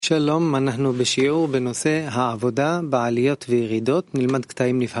שלום, אנחנו בשיעור בנושא העבודה בעליות וירידות, נלמד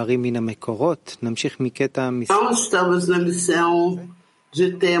קטעים נבחרים מן המקורות, נמשיך מקטע Então, estamos na lição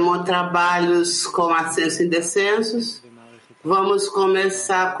de tema trabalhos com ascensos e descensos. Vamos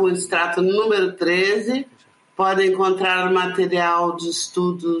começar com o extrato número 13. Podem encontrar o material de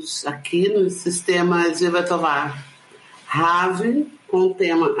estudos aqui no sistema Ziva Tová. Rav, com o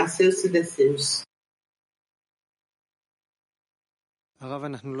tema ascensos e descensos. הרב,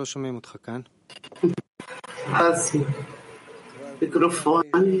 אנחנו לא שומעים אותך כאן. Assim,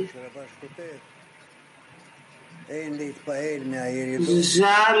 microfone.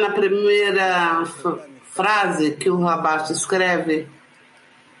 Já na primeira frase que o Rabash escreve,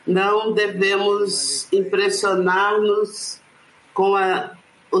 não devemos impressionar-nos com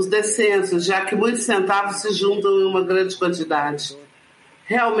os descensos, já que muitos centavos se juntam em uma grande quantidade.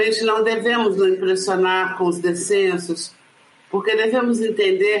 Realmente não devemos nos impressionar com os descensos, porque devemos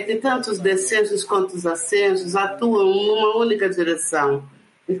entender que tanto os descensos quanto os ascensos atuam numa única direção.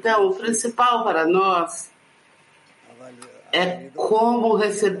 Então, o principal para nós é como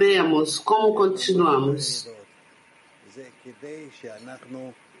recebemos, como continuamos.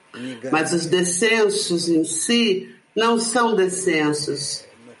 Mas os descensos em si não são descensos,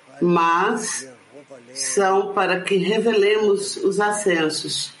 mas são para que revelemos os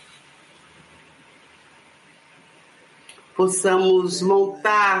ascensos. Possamos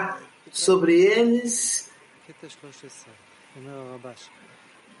montar sobre eles.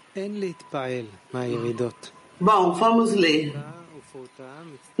 Bom, vamos ler.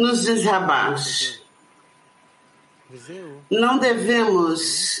 Nos diz Rabash, não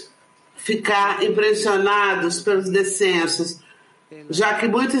devemos ficar impressionados pelos descensos, já que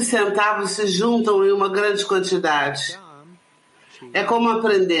muitos centavos se juntam em uma grande quantidade. É como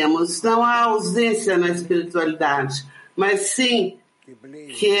aprendemos, não há ausência na espiritualidade, mas sim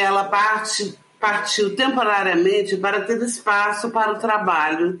que ela partiu temporariamente para ter espaço para o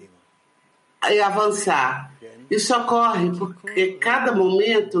trabalho e avançar. Isso ocorre porque cada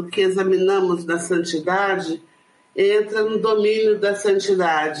momento que examinamos da santidade entra no domínio da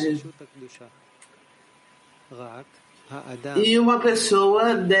santidade. E uma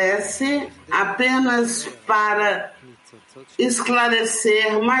pessoa desce apenas para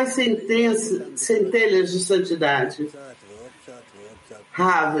esclarecer mais centelhas de santidade.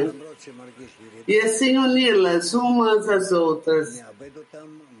 Rav. E assim uni-las umas às outras,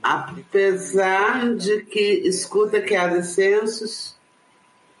 apesar de que escuta que há descensos,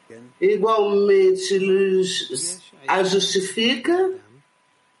 igualmente a justifica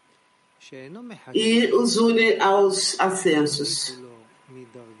e os une aos ascensos.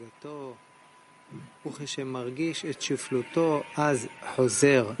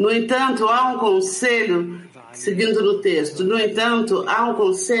 No entanto, há um conselho, seguindo no texto, no entanto, há um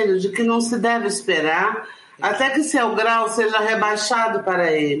conselho de que não se deve esperar até que seu grau seja rebaixado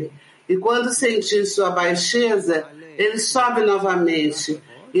para ele. E quando sentir sua baixeza, ele sobe novamente.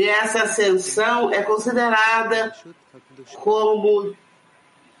 E essa ascensão é considerada como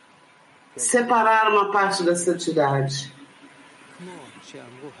separar uma parte da santidade.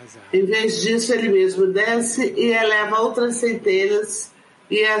 Em vez disso, ele mesmo desce e eleva outras centelhas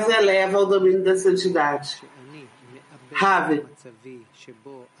e as eleva ao domínio da santidade. Rav,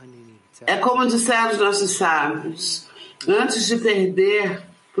 é como disseram os nossos sábios, antes de perder,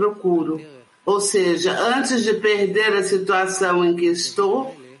 procuro. Ou seja, antes de perder a situação em que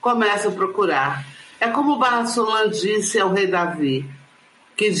estou, começo a procurar. É como Barassulam disse ao rei Davi,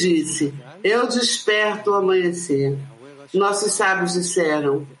 que disse, eu desperto o amanhecer. Nossos sábios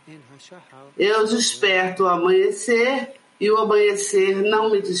disseram, eu desperto o amanhecer e o amanhecer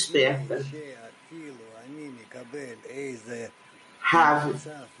não me desperta. Rav,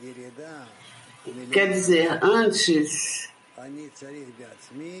 quer dizer, antes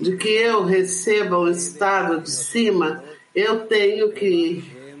de que eu receba o estado de cima, eu tenho que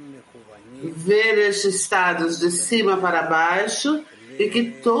ver estes estados de cima para baixo e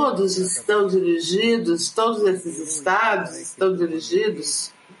que todos estão dirigidos, todos esses estados estão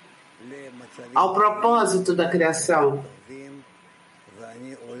dirigidos ao propósito da criação.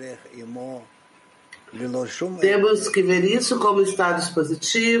 Temos que ver isso como estados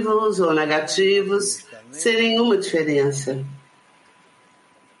positivos ou negativos, sem nenhuma diferença.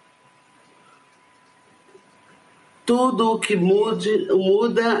 Tudo o que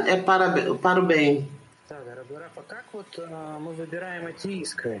muda é para o bem.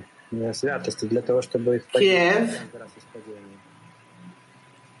 Kiev.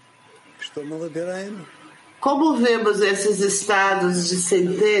 Como vemos esses estados de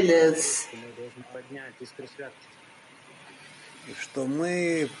centelhas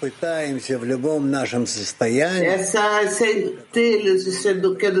Essas centelhas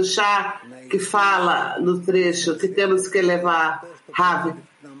de Kedushá que fala no trecho que temos que levar, Rav,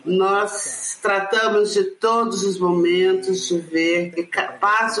 nós tratamos de todos os momentos de ver que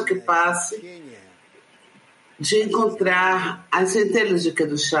passe o que passe, de encontrar as centelhas de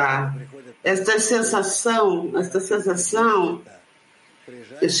Kedushá. Esta sensação,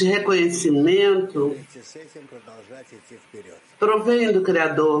 este reconhecimento provém do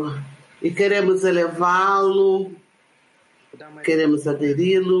Criador e queremos elevá-lo, queremos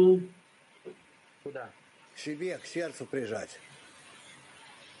aderi-lo.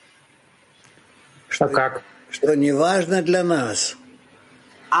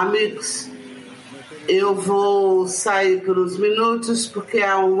 Amigos, eu vou sair por uns minutos porque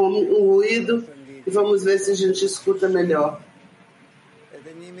há um ruído e vamos ver se a gente escuta melhor.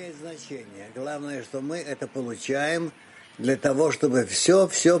 Это не имеет значения. Главное, что мы это получаем для того, чтобы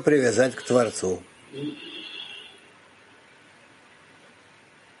все привязать к Творцу.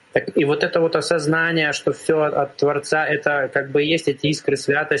 Так, и вот это вот осознание, что все от Творца, это как бы есть эти искры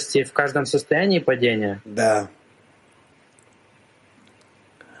святости в каждом состоянии падения? Да.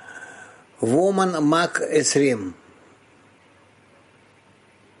 Woman Mach Esrim.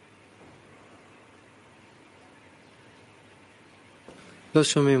 לא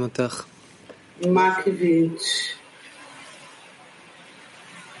שומעים אותך. Mach 20.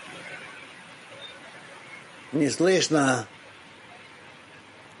 Не слышно.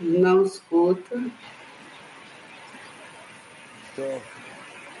 Não escuta. Что?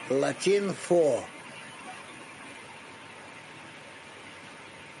 Latin 4.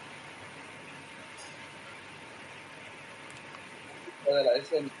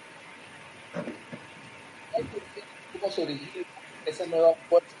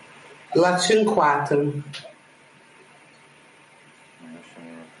 Latim 4.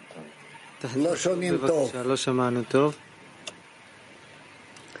 לא שומעים טוב. בבקשה, לא שמענו טוב.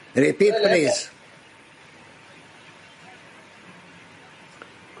 Repeat, please.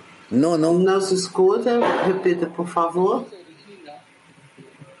 Não se escuta. Repita, por favor.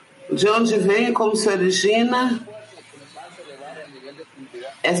 De onde vem, como se origina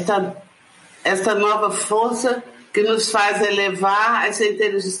esta nova força que nos faz elevar as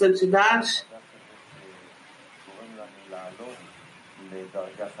centelhas de santidade?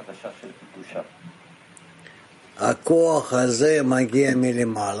 הכוח הזה מגיע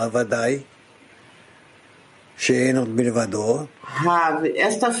מלמעלה, ודאי, שאין עוד מלבדו. Rav,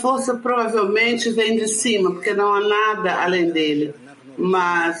 esta força provavelmente vem de cima, porque não há nada além dele.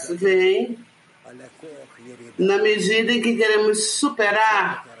 Mas vem na medida em que queremos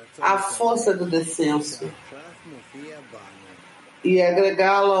superar a força do descenso e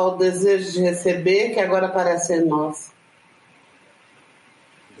agregá-lo ao desejo de receber que agora aparece em nós.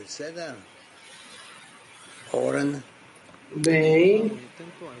 בסדר? אורן? Bem.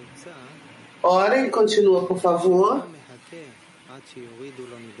 Orem, continua, por favor.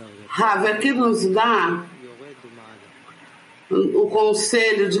 Rav, aqui nos dá o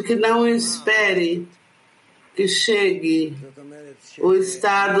conselho de que não espere que chegue o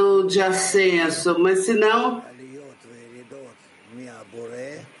estado de ascenso, mas senão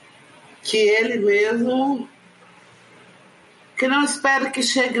que ele mesmo, que não espere que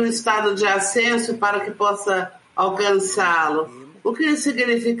chegue o estado de ascenso para que possa alcançá-lo. O que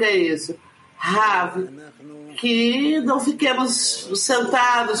significa isso? Rav, que não fiquemos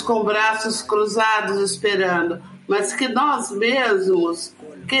sentados com braços cruzados esperando, mas que nós mesmos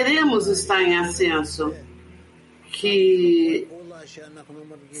queremos estar em ascenso. Que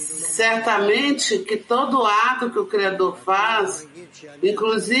certamente que todo ato que o Criador faz,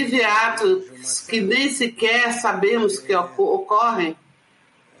 inclusive atos que nem sequer sabemos que ocorrem,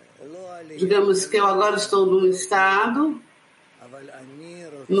 digamos que eu agora estou num estado,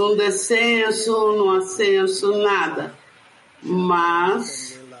 num descenso, num ascenso, nada.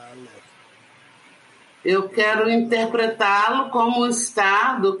 Mas eu quero interpretá-lo como um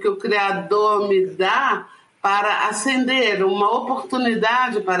estado que o Criador me dá para ascender, uma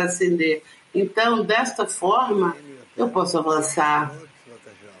oportunidade para ascender. Então, desta forma, eu posso avançar.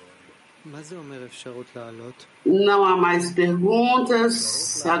 Não há mais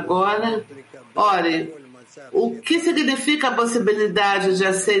perguntas agora. Ore, o que significa a possibilidade de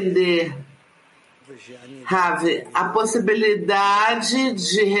ascender? Rav, a possibilidade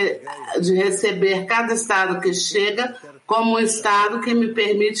de receber cada estado que chega como um estado que me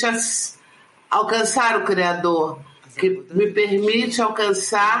permite alcançar o Criador, que me permite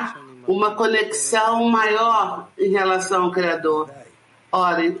alcançar uma conexão maior em relação ao Criador.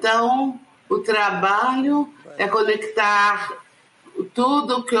 Ora, então, o trabalho é conectar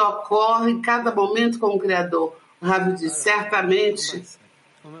tudo o que ocorre em cada momento com o Criador. O Rabi diz, certamente.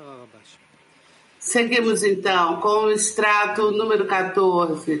 Seguimos então com o extrato número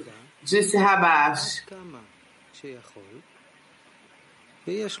 14, disse Rabash.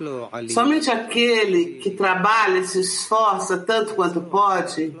 Somente aquele que trabalha e se esforça tanto quanto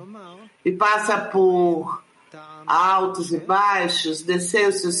pode e passa por altos e baixos,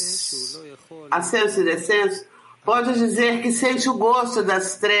 descensos, ascensos e descensos, pode dizer que sente o gosto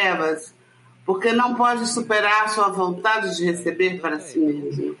das trevas, porque não pode superar sua vontade de receber para si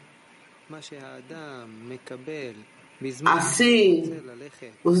mesmo. Assim,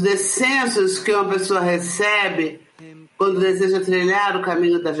 os descensos que uma pessoa recebe quando deseja trilhar o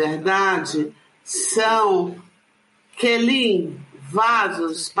caminho da verdade são kelim,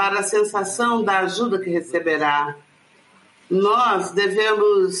 vasos para a sensação da ajuda que receberá. Nós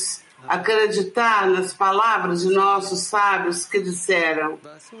devemos acreditar nas palavras de nossos sábios que disseram: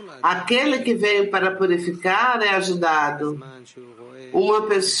 aquele que veio para purificar é ajudado. Uma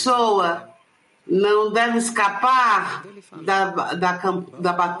pessoa não deve escapar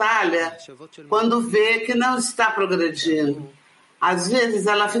da batalha quando vê que não está progredindo. Às vezes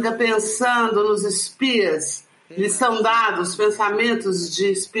ela fica pensando nos espias, lhe são dados pensamentos de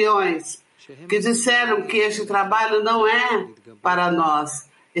espiões que disseram que este trabalho não é para nós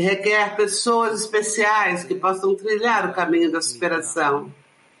e requer pessoas especiais que possam trilhar o caminho da superação.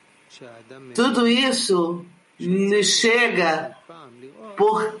 Tudo isso lhe chega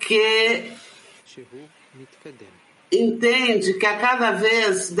porque entende que a cada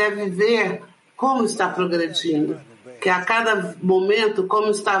vez deve ver como está progredindo, que a cada momento como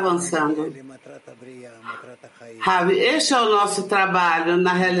está avançando. Rabi, este é o nosso trabalho,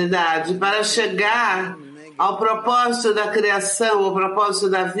 na realidade, para chegar ao propósito da criação, ao propósito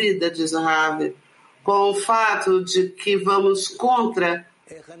da vida, diz Rabi, com o fato de que vamos contra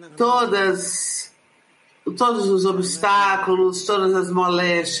todos os obstáculos, todas as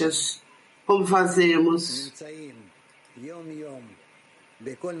moléstias. Como fazemos?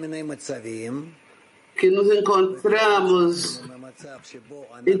 Que nos encontramos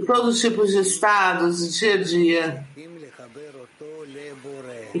em todos os tipos de estados, dia a dia.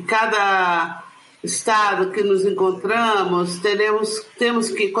 E cada estado que nos encontramos, temos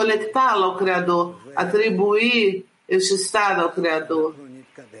que conectá-lo ao Criador, atribuir este estado ao Criador.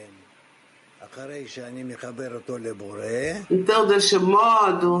 Então, deste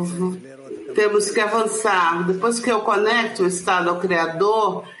modo, temos que avançar. Depois que eu conecto o estado ao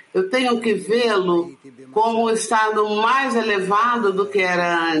Criador, eu tenho que vê-lo como um estado mais elevado do que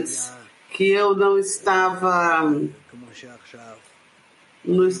era antes, que eu não estava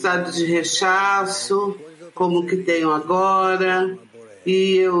no estado de rechaço, como que tenho agora,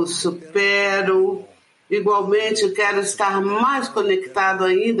 e eu supero. Igualmente, eu quero estar mais conectado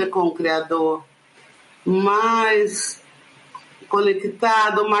ainda com o Criador, mais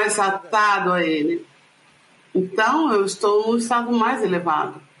conectado, mais atado a Ele. Então, eu estou num estado mais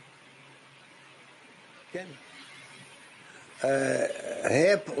elevado.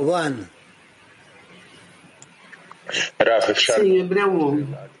 Sim, Hebreu 1.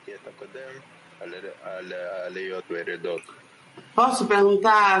 Posso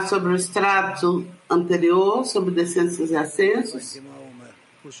perguntar sobre o extrato anterior, sobre descensos e ascensos?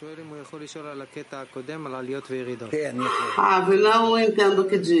 Não entendo o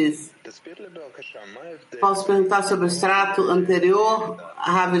que diz. Posso perguntar sobre o extrato anterior?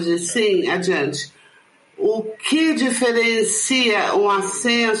 Ravi diz sim, adiante. O que diferencia um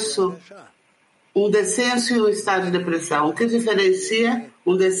ascenso, um descenso e um estado de depressão? O que diferencia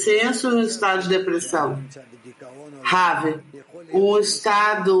um descenso e um estado de depressão? Ravi, um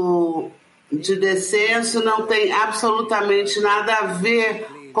estado de descenso não tem absolutamente nada a ver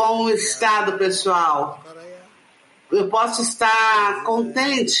com o estado pessoal. Eu posso estar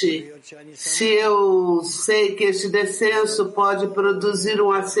contente se eu sei que este descenso pode produzir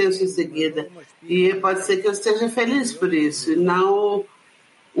um ascenso em seguida. E pode ser que eu esteja feliz por isso. E não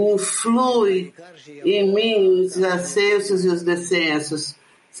influi em mim os ascensos e os descensos.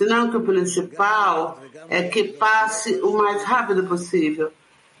 Senão que o principal é que passe o mais rápido possível.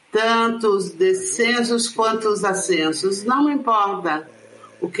 Tanto os descensos quanto os ascensos. Não me importa.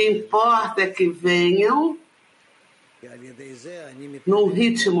 O que importa é que venham num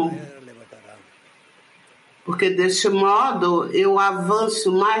ritmo, porque deste modo eu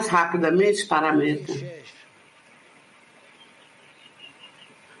avanço mais rapidamente para a meta.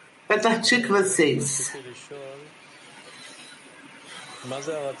 Petartik 6.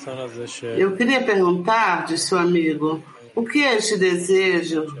 Eu queria perguntar de seu amigo, o que é este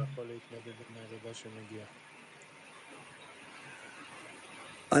desejo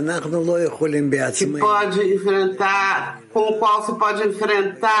que pode enfrentar, com o qual se pode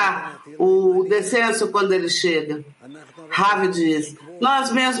enfrentar o descenso quando ele chega. Rav diz,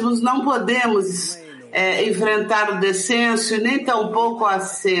 nós mesmos não podemos enfrentar o descenso e nem tampouco o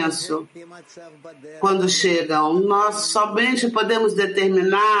ascenso quando chegam. Nós somente podemos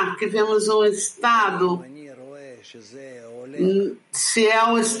determinar que vemos um estado, se é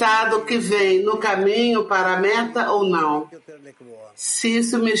um estado que vem no caminho para a meta ou não. Se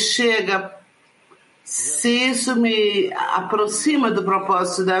isso me chega, se isso me aproxima do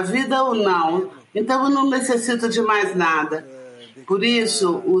propósito da vida ou não. Então eu não necessito de mais nada. Por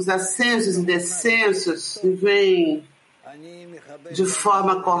isso, os ascensos e descensos vêm de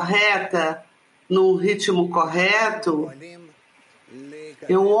forma correta, num ritmo correto.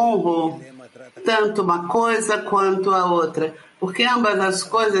 Eu honro tanto uma coisa quanto a outra, porque ambas as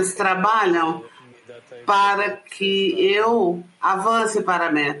coisas trabalham para que eu avance para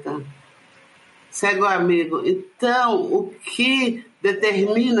a meta. Segue o amigo. Então, o que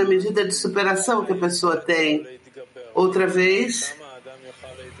determina a medida de superação que a pessoa tem? Outra vez,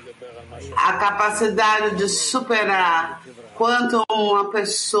 a capacidade de superar. Quanto uma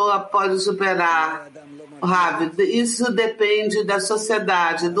pessoa pode superar? Rav, isso depende da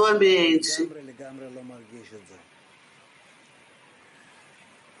sociedade, do ambiente.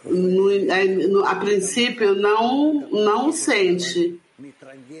 A princípio, não sente.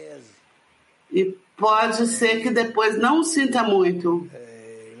 E pode ser que depois não sinta muito.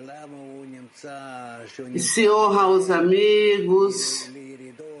 E se honra os amigos,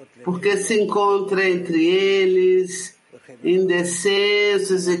 porque se encontra entre eles, em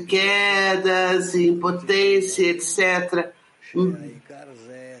descensos e quedas, em impotência, etc.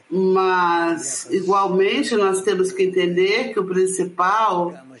 Mas, igualmente, nós temos que entender que o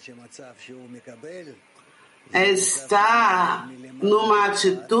principal é estar numa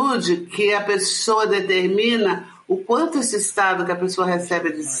atitude que a pessoa determina o quanto esse estado que a pessoa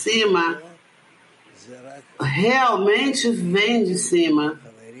recebe de cima realmente vem de cima.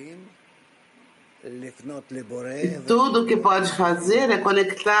 E tudo o que pode fazer é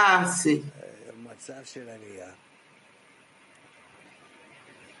conectar-se,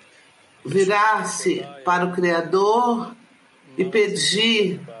 virar-se para o Criador e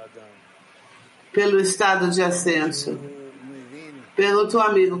pedir pelo estado de ascenso. Pergunta o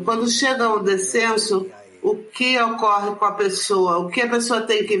amigo, quando chega o descenso, o que ocorre com a pessoa? O que a pessoa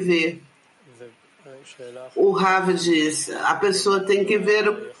tem que ver? O Rav diz, a pessoa tem que ver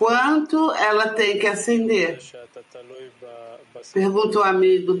o quanto ela tem que ascender. Pergunta o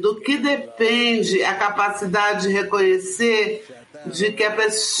amigo, do que depende a capacidade de reconhecer de que a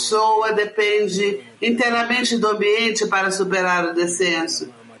pessoa depende inteiramente do ambiente para superar o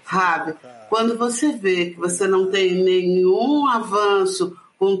descenso? Rav, quando você vê que você não tem nenhum avanço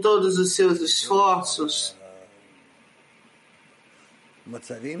com todos os seus esforços,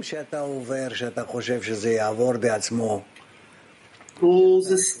 com os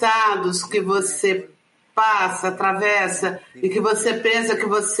estados que você passa, atravessa, e que você pensa que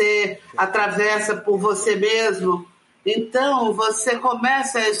você atravessa por você mesmo, então você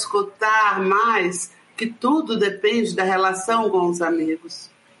começa a escutar mais que tudo depende da relação com os amigos.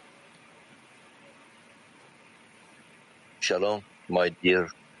 Shalom, my dear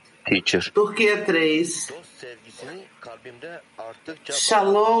teacher. Turquia 3.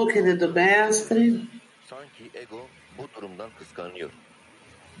 Shalom, querido mestre. Sanki ego bu durumdan kıskanıyor.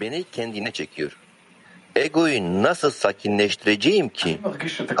 Beni kendine çekiyor. Egoyu nasıl sakinleştireceğim ki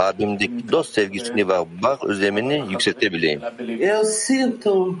kalbimdeki dost sevgisini ve bağ özlemini yükseltebileyim? Eu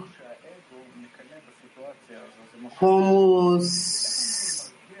sinto como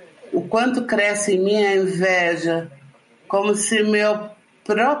o quanto cresce em mim a inveja, como se meu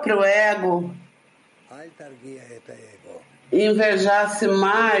próprio ego invejasse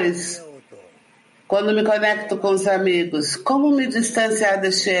mais quando me conecto com os amigos. Como me distanciar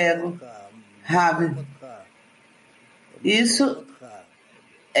deste ego? Rav, isso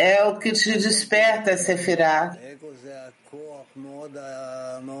é o que te desperta a Sefirá.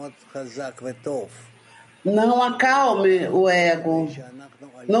 Não acalme o ego.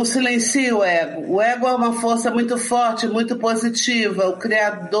 Não silencie o ego. O ego é uma força muito forte, muito positiva. O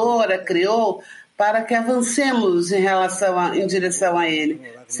Criador a criou para que avancemos em direção a Ele.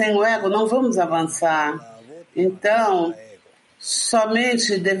 Sem o ego não vamos avançar. Então,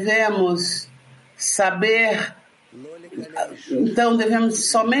 somente devemos saber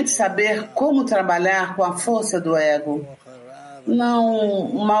como trabalhar com a força do ego.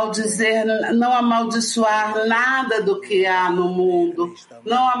 Não amaldiçoar nada do que há no mundo,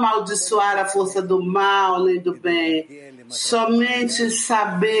 não amaldiçoar a força do mal nem do bem, somente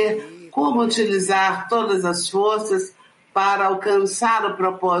saber como utilizar todas as forças para alcançar o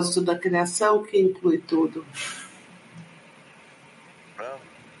propósito da criação que inclui tudo.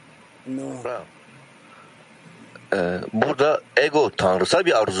 Bravo. Burada ego tanrısal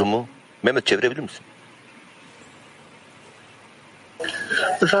bir arzu mu? Mehmet çevirebilir misin?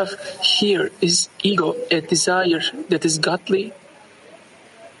 Rav, here is ego a desire that is godly?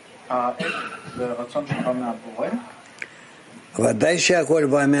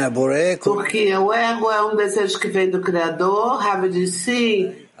 Porque o ego é um desejo que vem do Criador. Rabi diz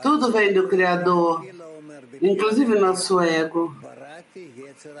sim, tudo vem do Criador, inclusive nosso ego.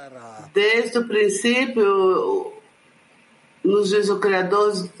 Desde o princípio, nos diz o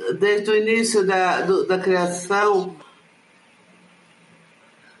Criador, desde o início da criação,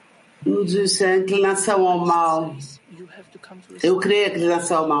 nos diz a inclinação ao mal. Eu criei a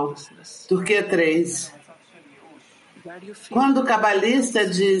inclinação ao mal. Turquia 3. Quando o cabalista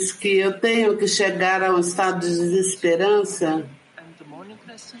diz que eu tenho que chegar a um estado de desesperança,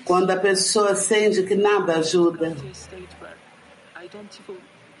 quando a pessoa sente que nada ajuda,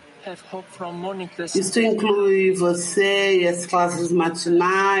 isso inclui você e as classes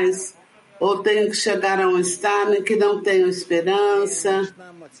matinais, ou tenho que chegar a um estado em que não tenho esperança,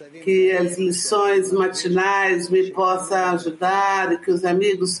 que as lições matinais me possam ajudar e que os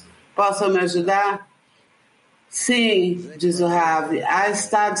amigos possam me ajudar? Sim, diz o Rav, há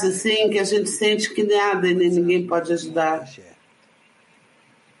estados assim que a gente sente que nada e nem ninguém pode ajudar.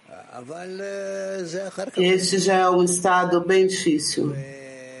 Este já é um estado bem difícil.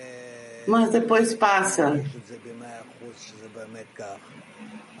 Mas depois passa.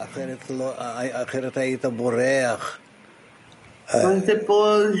 Mas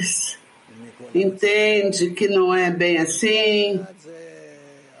depois entende que não é bem assim,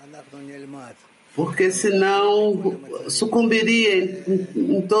 porque senão sucumbiria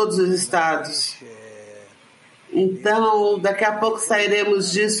em todos os estados. Então, daqui a pouco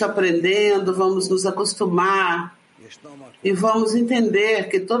sairemos disso aprendendo, vamos nos acostumar e vamos entender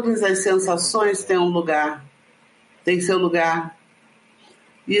que todas as sensações têm um lugar, têm seu lugar.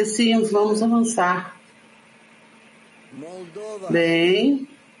 E assim vamos avançar. Bem,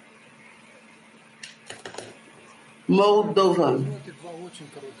 Moldova.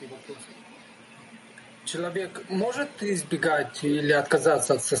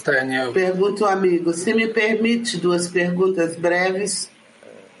 Pergunta o amigo, se me permite 2 perguntas breves.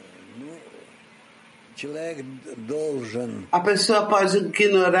 A pessoa pode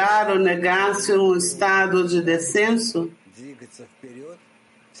ignorar ou negar-se um estado de descenso?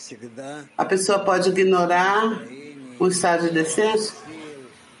 A pessoa pode ignorar um estado de descenso?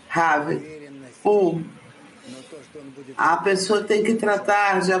 Rav, 1. A pessoa tem que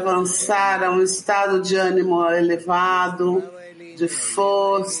tratar de avançar a um estado de ânimo elevado, de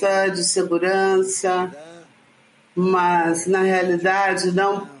força, de segurança, mas na realidade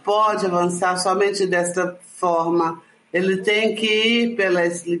não pode avançar somente desta forma. Ele tem que ir pela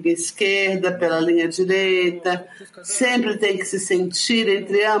linha esquerda, pela linha direita, sempre tem que se sentir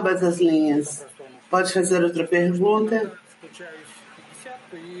entre ambas as linhas. Pode fazer outra pergunta?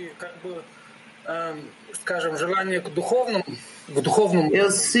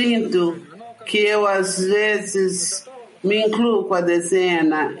 Eu sinto que eu às vezes me incluo com a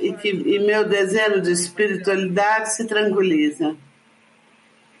dezena e meu desejo de espiritualidade se tranquiliza.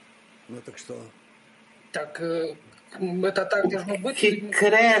 Que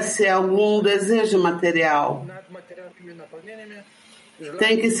cresce algum desejo material.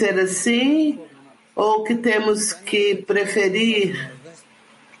 Tem que ser assim ou que temos que preferir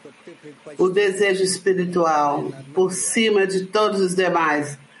o desejo espiritual por cima de todos os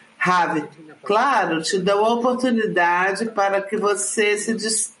demais? Rav, claro, te dão a oportunidade para que você se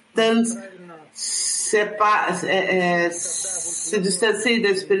distancie da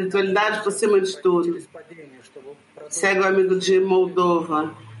espiritualidade por cima de tudo. Segue o amigo de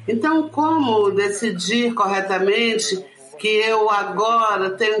Moldova. Então, como decidir corretamente que eu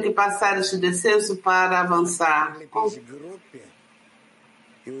agora tenho que passar este descenso para avançar?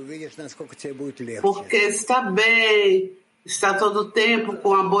 Porque está bem, está todo o tempo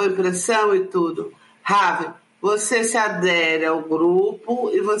com a boa impressão e tudo. Rav, você se adere ao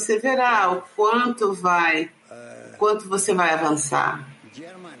grupo e você verá o quanto você vai avançar.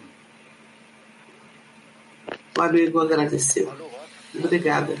 O amigo agradeceu.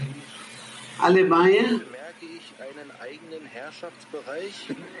 Obrigada. Alemanha.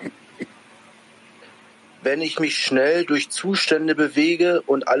 Wenn ich mich schnell durch Zustände bewege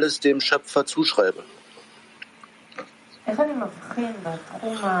und alles dem Schöpfer zuschreibe. להבחין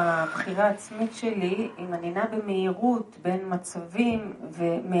בתחום הבחירה העצמית שלי אם אני נע במהירות בין מצבים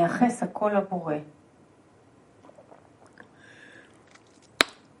ומייחס הכל לבורא.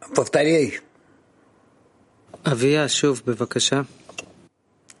 Повторяй. אביה, שוב בבקשה.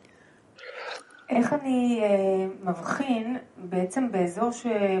 איך אני מבחין בעצם באזור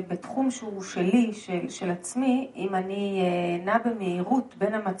בתחום שהוא שלי, של עצמי, אם אני נע במהירות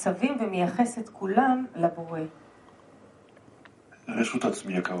בין המצבים ומייחס את כולם לבורא? רשות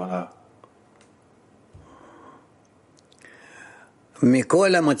עצמי הכוונה.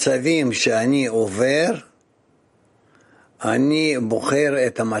 מכל המצבים שאני עובר, אני בוחר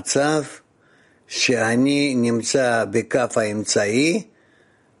את המצב שאני נמצא בקו האמצעי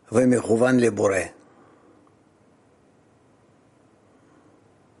ומכוון לבורא.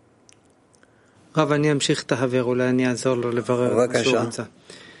 רב, אני אמשיך את החבר, אולי אני אעזור לו לברר מה שהוא רוצה.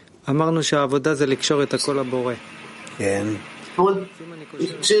 אמרנו שהעבודה זה לקשור את הכל לבורא. כן.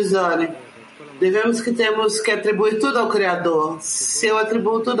 Diz, olha, temos que atribuir tudo ao Criador. Se eu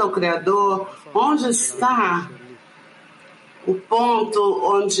atribuo tudo ao Criador, onde está o ponto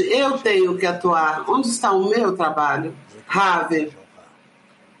onde eu tenho que atuar? Onde está o meu trabalho? Rave,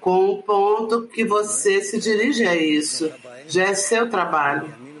 com o ponto que você se dirige a isso. Já é seu trabalho.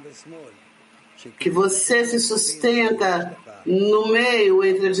 Que você se sustenta no meio,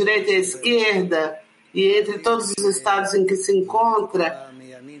 entre a direita e a esquerda, e entre todos os estados em que se encontra,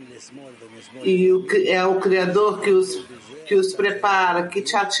 e é o Criador que os prepara, que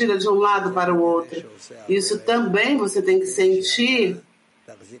te atira de um lado para o outro. Isso também você tem que sentir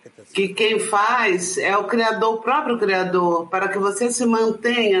que quem faz é o Criador, o próprio Criador, para que você se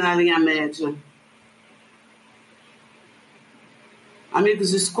mantenha na linha média.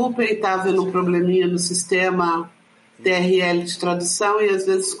 Amigos, desculpem, está havendo um probleminha no sistema TRL de tradução e às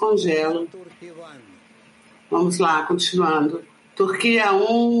vezes congela. Vamos lá, continuando. Turquia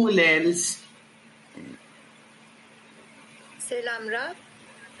 1, mulheres. Selam Rab.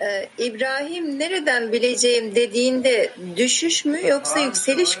 İbrahim nereden bileceğim dediğinde düşüş mü yoksa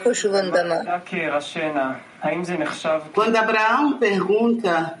yükseliş koşulunda mı? Quando Abraão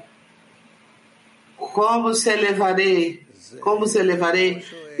pergunta como se elevarei,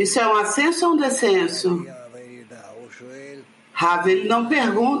 isso é um ascenso ou um descenso? Rav, ele não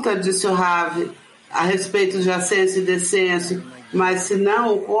pergunta, disse o Rav, a respeito de ascenso e descenso, mas senão,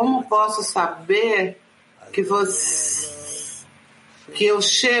 como posso saber que eu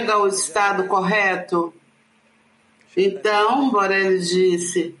chego ao estado correto? Então, Borelli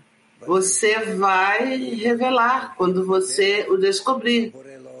disse, você vai revelar quando você o descobrir.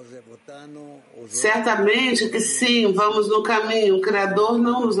 Certamente que sim, vamos no caminho. O Criador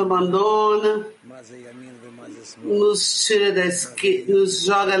não nos abandona, nos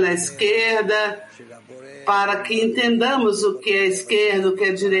joga na esquerda, para que entendamos o que é esquerda, o que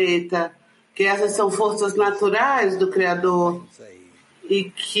é direita, que essas são forças naturais do Criador e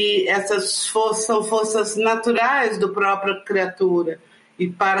que essas são forças naturais do próprio criatura, e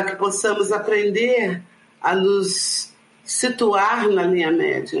para que possamos aprender a nos situar na linha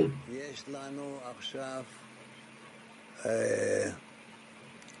média.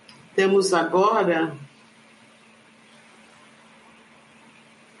 Temos agora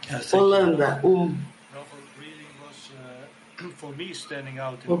Holanda 1.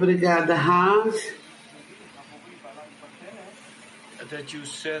 Obrigada, Rav.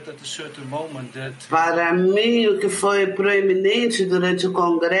 Para mim, o que foi proeminente durante o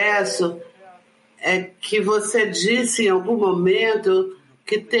congresso é que você disse em algum momento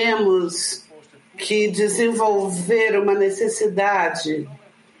que temos que desenvolver uma necessidade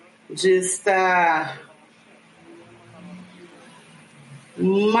de estar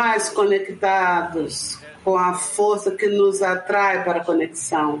mais conectados com a força que nos atrai para a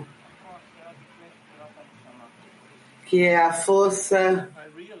conexão, que é a força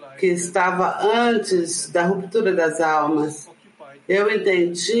que estava antes da ruptura das almas. Eu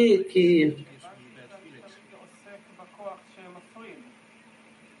entendi que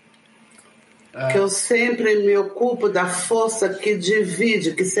eu sempre me ocupo da força que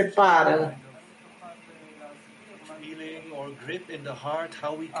divide, que separa.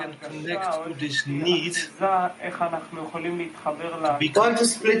 Pode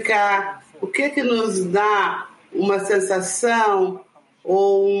explicar o que nos dá uma sensação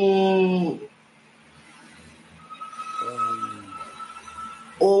ou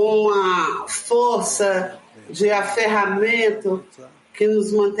uma força de aferramento que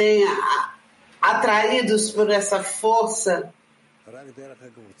nos mantenha atraídos por essa força,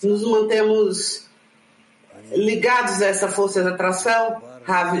 nos mantemos ligados a essa força de atração,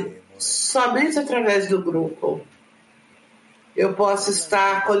 Ravi, somente através do grupo. eu posso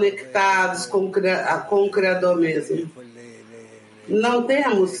estar conectados com o Criador mesmo. Não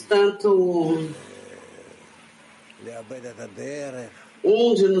temos tanto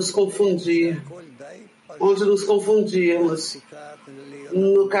onde nos confundirmos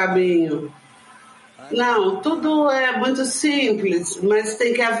no caminho. Não, tudo é muito simples, mas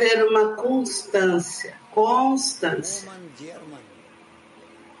tem que haver uma constância.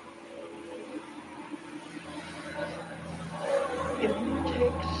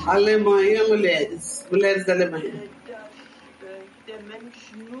 Alemanha, mulheres da Alemanha. Der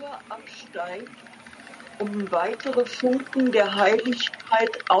Mensch nur absteigt, weitere Funken der Heiligkeit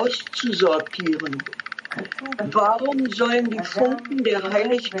auszusortieren. Warum sollen die Funken der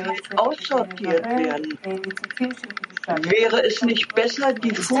Heiligkeit aussortiert werden? Wäre es nicht besser,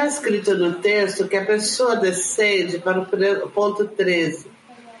 die Está escrito no texto que a pessoa descende para o ponto 13,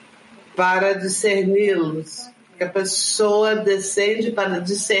 para discerni-los. Que a pessoa descende para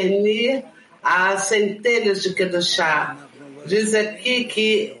discernir as centelhas de Kedoshá. Diz aqui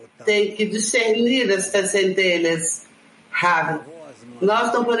que tem que discernir estas centelhas, Rabi.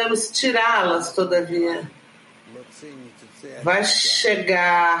 Nós não podemos tirá-las, todavia. Vai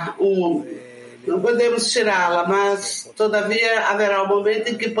chegar não podemos tirá-la, mas todavia haverá um momento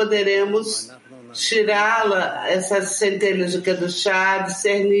em que poderemos tirá-la, essas centelhas de Kedoshá,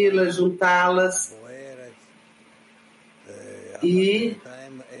 discerni-las, juntá-las e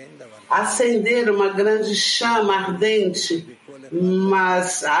acender uma grande chama ardente,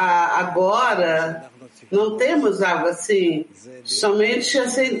 mas agora não temos algo assim, somente a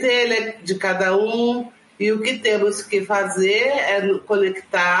centelha de cada um, e o que temos que fazer é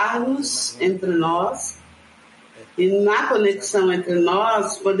conectar-nos entre nós, e na conexão entre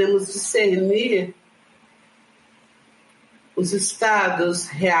nós podemos discernir os estados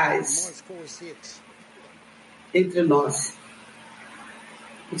reais entre nós.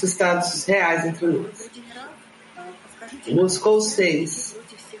 Os estados reais entre nós. Moscou 6.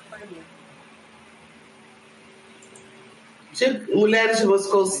 Mulheres de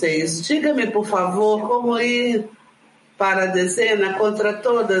Moscou 6. Diga-me, por favor, como ir para a dezena contra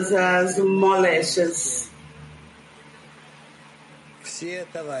todas as moléstias.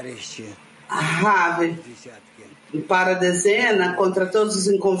 Rabi, para a dezena contra todos os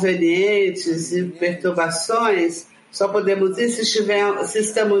inconvenientes e perturbações, só podemos ir se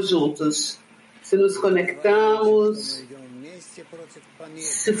estamos juntos, se nos conectamos,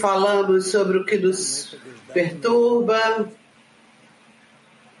 se falamos sobre o que nos perturba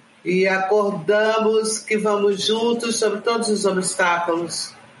e acordamos que vamos juntos sobre todos os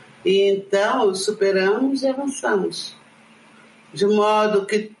obstáculos. E então os superamos e avançamos. De modo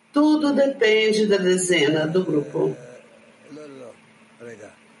que tudo depende da dezena do grupo.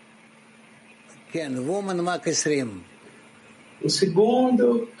 O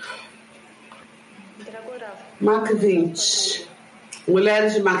segundo, Mach 20.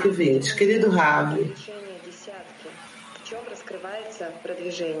 Mulheres de Mach 20. Querido Rabi,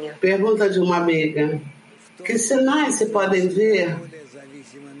 pergunta de uma amiga: que sinais se podem ver?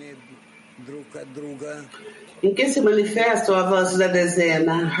 Em que se manifesta o avanço da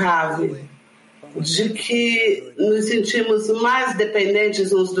dezena, Rabi? De que nos sentimos mais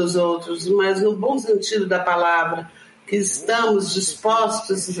dependentes uns dos outros, mas no bom sentido da palavra, que estamos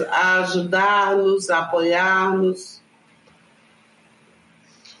dispostos a ajudar-nos, a apoiar-nos.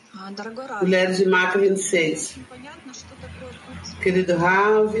 Mulheres de Mach 26. Querido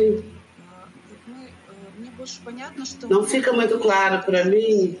Ravi, não fica muito claro para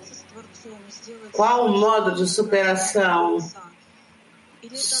mim qual o modo de superação.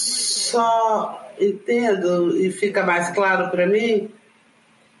 Só entendo e fica mais claro para mim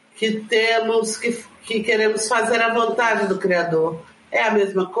que queremos fazer a vontade do Criador. É a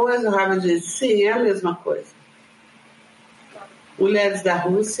mesma coisa? O Rabi diz, sim, é a mesma coisa. Mulheres da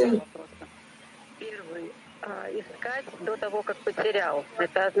Rússia.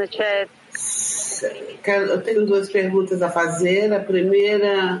 Eu tenho duas perguntas a fazer. A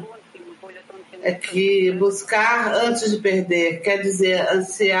primeira é que buscar antes de perder quer dizer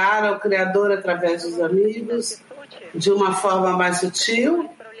ansiar ao Criador através dos amigos de uma forma mais sutil?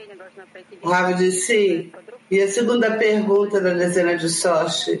 O Rabi diz sim. E a segunda pergunta da dezena de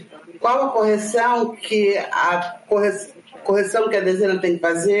Sochi: qual a correção que a dezena tem que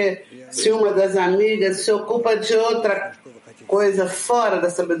fazer se uma das amigas se ocupa de outra coisa fora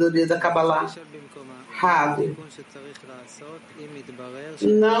da sabedoria da Kabbalah? Rabi,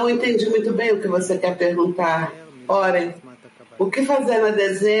 não entendi muito bem o que você quer perguntar. Orem, o que fazer na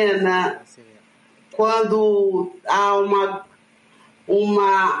dezena quando há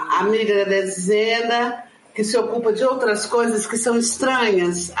uma amiga da dezena que se ocupa de outras coisas que são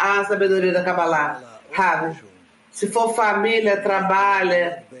estranhas à sabedoria da Kabbalah. Rav, se for família,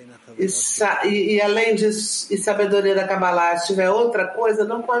 trabalha, e além disso, e sabedoria da Kabbalah, se tiver outra coisa,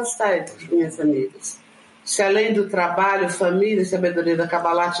 não pode estar entre minhas amigas. Se além do trabalho, família e sabedoria da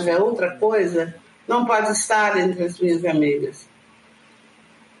Kabbalah tiver outra coisa, não pode estar entre as minhas amigas.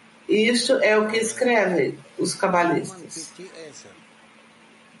 Isso é o que escrevem os cabalistas.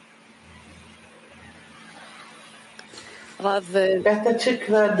 Perta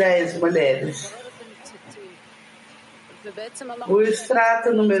Tikva 10 mulheres. O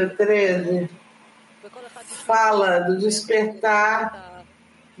extrato número 13 fala do despertar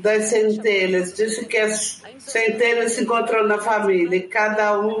das centelhas. Disse que as centelhas se encontram na família e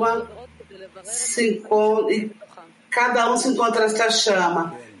cada um se encontra esta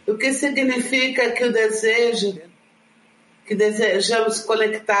chama. O que significa que que desejamos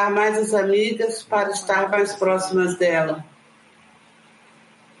conectar mais as amigas para estar mais próximas dela.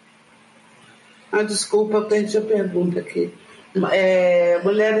 Desculpa, eu perdi a pergunta aqui.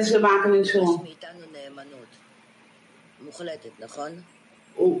 Mulheres de marca 21.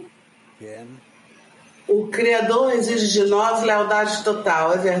 O Criador exige de nós lealdade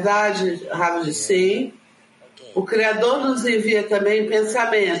total. É verdade, Rav diz sim. O Criador nos envia também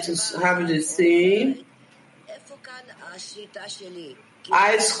pensamentos. Rav diz sim.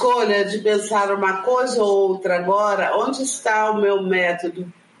 A escolha de pensar uma coisa ou outra agora, onde está o meu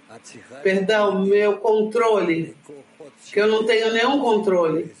método? Perdão, meu controle, que eu não tenho nenhum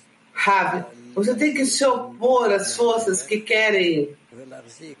controle. Rav, você tem que se opor às forças que querem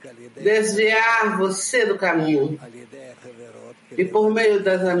desviar você do caminho. E por meio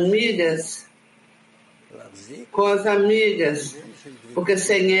das amigas, com as amigas, porque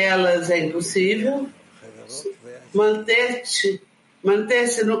sem elas é impossível, manter-se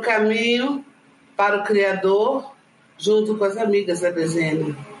no caminho para o Criador, junto com as amigas da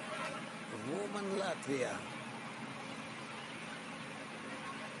dezena.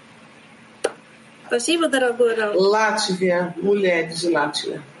 Látvia, mulheres de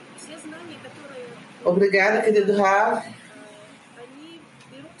Látvia. Obrigada, querido Rav.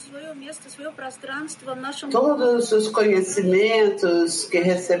 Todos os conhecimentos que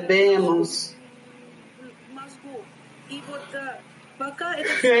recebemos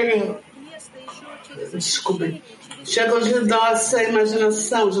chegam de nossa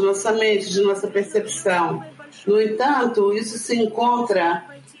imaginação, de nossa mente, de nossa percepção. No entanto, isso se encontra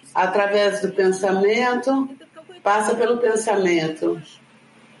através do pensamento, passa pelo pensamento.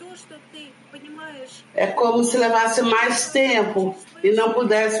 É como se levasse mais tempo e não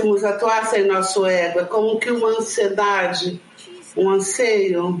pudéssemos atuar sem nosso ego. É como que uma ansiedade, um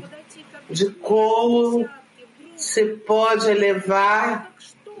anseio de como se pode elevar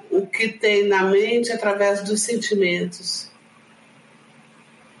o que tem na mente através dos sentimentos.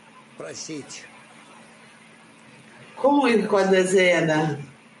 Como ir com a dezena?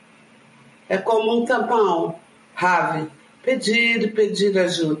 É como um tampão. Rav, pedir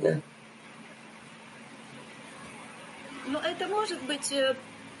ajuda.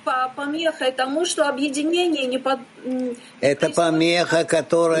 Это помеха,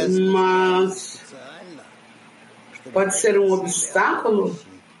 которая... Mas pode ser um obstáculo?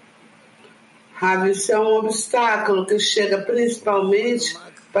 Rav, isso é um obstáculo que chega principalmente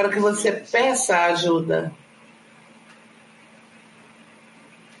para que você peça ajuda.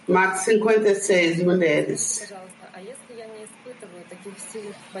 Max 56, mulheres.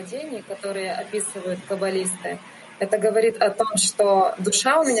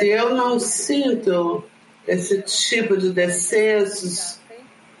 Se eu não sinto esse tipo de descensos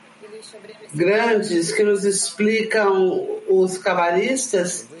grandes que nos explicam os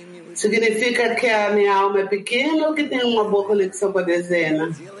cabalistas, significa que a minha alma é pequena ou que tem uma boa conexão com a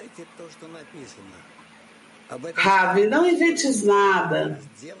dezena? Rav, não inventes nada.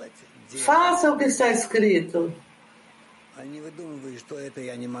 Faça o que está escrito.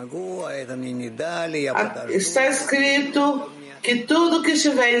 Está escrito que tudo que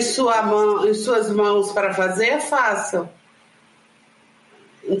estiver em suas mãos para fazer, faça.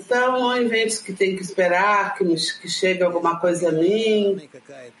 Então, não invente que tem que esperar que chegue alguma coisa a mim,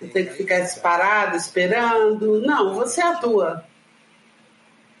 que tem que ficar parado esperando. Não, você atua.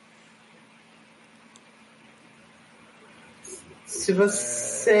 Se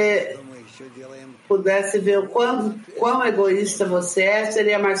você pudesse ver o quão egoísta você é,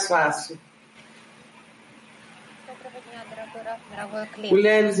 seria mais fácil.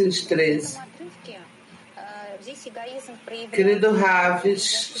 Mulheres 23. Querido Rav,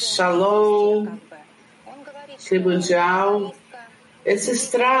 Shalom, mundial. Esse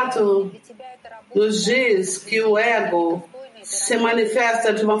extrato nos diz que o ego se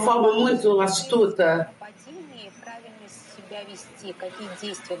manifesta de uma forma muito astuta.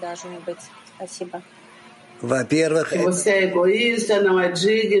 Que você é egoísta, não é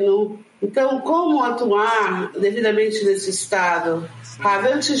digno. Então, como atuar devidamente nesse estado?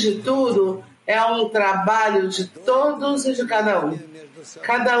 Antes de tudo, é um trabalho de todos e de cada um.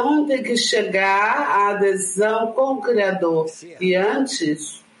 Cada um tem que chegar à adesão com o Criador. E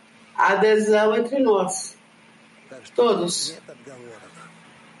antes, a adesão entre nós. Todos.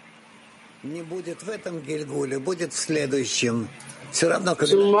 De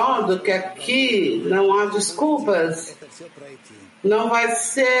modo que aqui não há desculpas. Não vai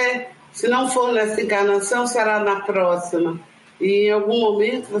ser, se não for nessa encarnação, será na próxima. E em algum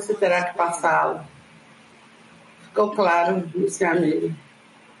momento você terá que passá-lo. Ficou claro, meu amigo.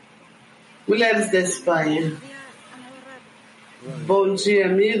 Mulheres da Espanha. Bom dia,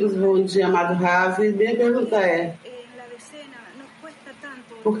 amigos. Bom dia, amado Ravi. Minha pergunta é: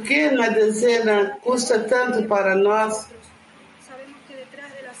 por que na dezena custa tanto para nós?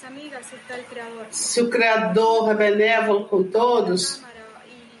 Se o Criador é benévolo com todos,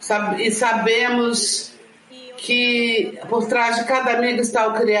 e sabemos que por trás de cada amigo está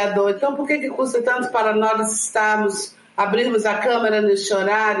o Criador, então por que custa tanto para nós abrirmos a câmera neste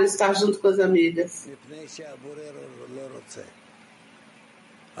horário e estar junto com as amigas?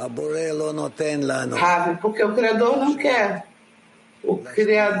 Porque o Criador não quer. O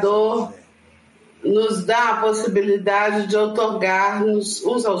Criador nos dá a possibilidade de outorgar-nos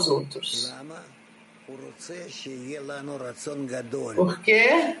uns aos outros.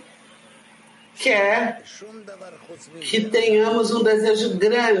 Porque quer que tenhamos um desejo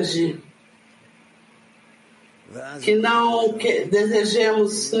grande, que não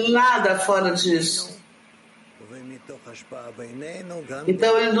desejemos nada fora disso.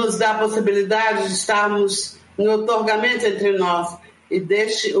 Então ele nos dá a possibilidade de estarmos em outorgamento entre nós. E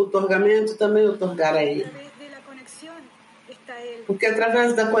deste outorgamento também outorgar a ele. Porque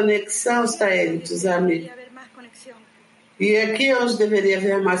através da conexão está ele, diz a amiga. E aqui é onde deveria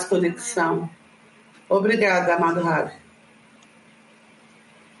haver mais conexão. Obrigada, amado Ravi.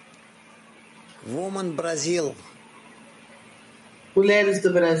 Woman Brasil. Mulheres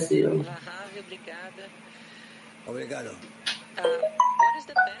do Brasil. Obrigada. Obrigado. What is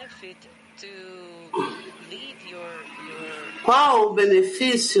the benefit to lead your Qual o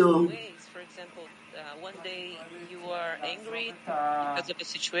benefício? For example, one day you are angry because of a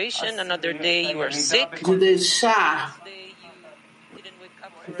situation, another day you are sick. De deixar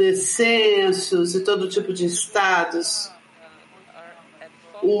descensos e todo tipo de estados.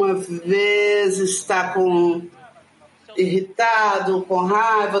 Uma vez está irritado, com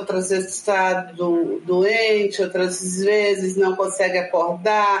raiva, outras vezes está doente, outras vezes não consegue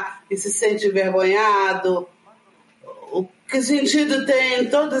acordar e se sente envergonhado. O que sentido tem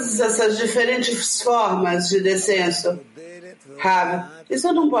todas essas diferentes formas de descenso? Ravi, isso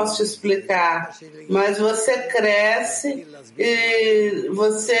eu não posso te explicar, mas você cresce e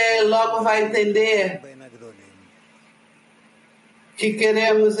você logo vai entender que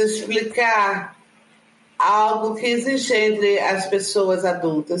queremos explicar algo que existe entre as pessoas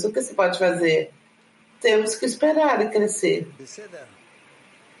adultas. O que se pode fazer? Temos que esperar e crescer.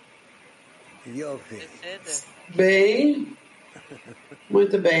 Bem,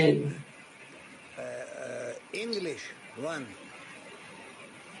 muito bem. English, one.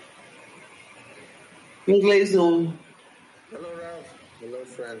 Inglês 1. Hello, Rav. Hello,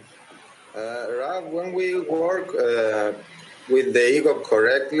 friends. Rav, when we work with the ego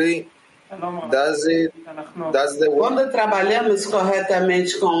correctly, quando trabalhamos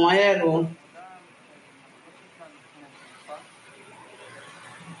corretamente com o ego,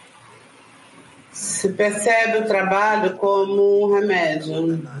 se percebe o trabalho como um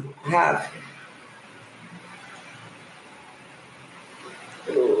remédio, Rav.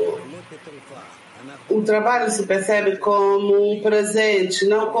 O trabalho se percebe como um presente,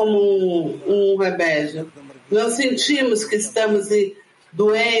 não como um remédio. Não sentimos que estamos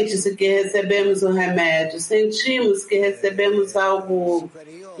doentes e que recebemos um remédio. Sentimos que recebemos algo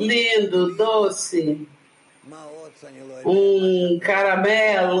lindo, doce, um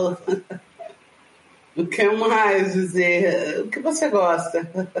caramelo. O que mais dizer? O que você gosta?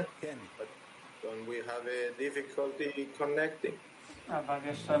 Don't we have a difficulty connecting?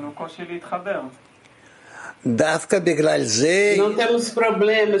 Não temos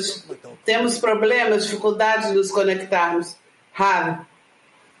problemas. Temos problemas, dificuldade de nos conectarmos. Ravi,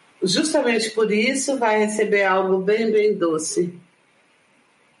 justamente por isso vai receber algo bem, bem doce.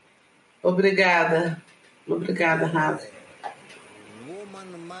 Obrigada. Obrigada, Ravi.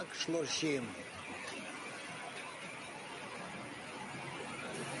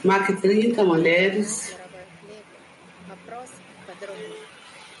 MAC 30, mulheres.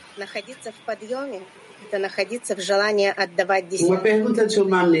 Uma pergunta de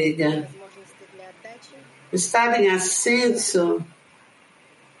uma amiga. Estar em ascenso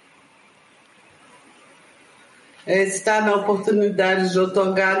é estar na oportunidade de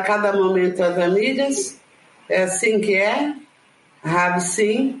otorgar cada momento às amigas? É assim que é? Rav,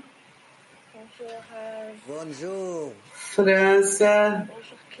 sim. Bonjour. França.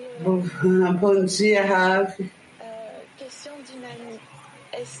 Bom dia, Rav. Question d'une amie.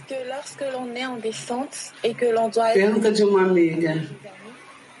 Est-ce que lorsque l'on est en descente et que l'on doit être... Pergunta de uma amiga.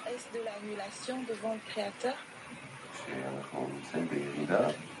 Est-ce de l'annulation devant le Créateur?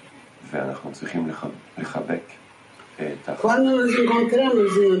 Quando nos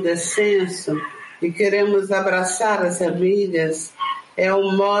encontramos em um descenso e queremos abraçar as amigas, é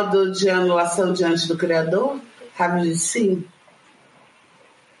um modo de anulação diante do Criador? Rav diz sim.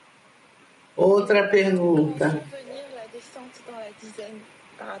 Outra pergunta.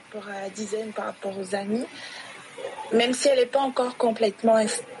 Par rapport à la dizaine, par rapport aux amis, même si elle n'est pas encore complètement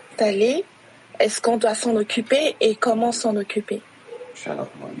installée, est-ce qu'on doit s'en occuper et comment s'en occuper?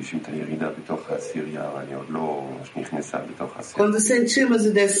 Quando sentimos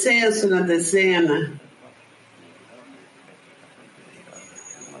o descenso na dezena,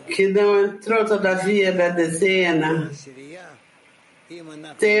 que não entrou todavia da dezena,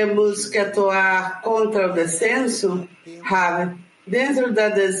 temos que atuar contra o descenso? Rav, dentro da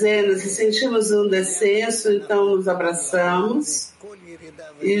dezena, se sentimos um descenso, então nos abraçamos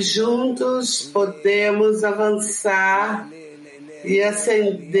e juntos podemos avançar e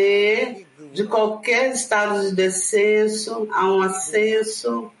ascender de qualquer estado de descenso a um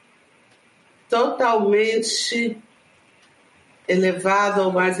ascenso totalmente elevado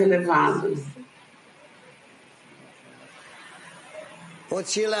ou mais elevado. עוד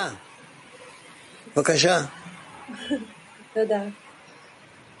שאלה. בבקשה. תודה.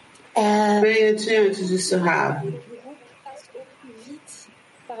 Bem adiante disso, Rav.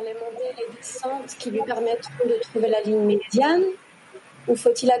 Par les montées et les descentes qui lui permettront de trouver la ligne médiane, ou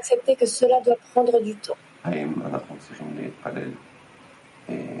faut-il accepter que cela doit prendre du temps?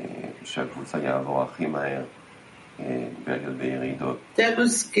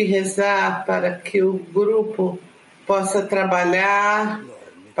 Temos que rezar para que o grupo possa trabalhar,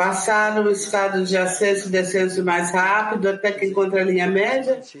 passar no estado de ascenso e descenso mais rápido até que encontre a linha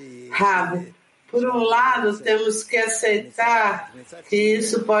média? Rav, por um lado, temos que aceitar que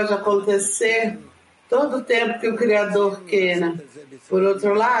isso pode acontecer todo o tempo que o Criador queira. Por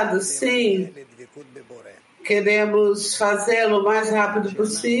outro lado, sim, queremos fazê-lo o mais rápido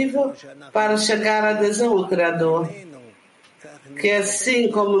possível para chegar à adesão ao Criador. Que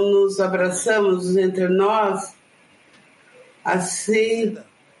assim como nos abraçamos entre nós, assim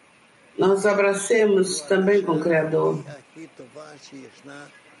nós abracemos também com o Criador.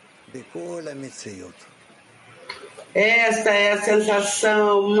 Esta é a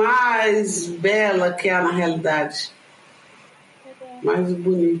sensação mais bela que há na realidade, mais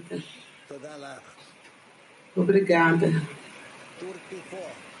bonita. Obrigada.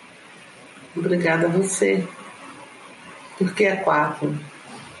 Obrigada a você. Turquia 4.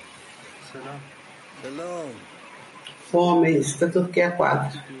 Homens da Turquia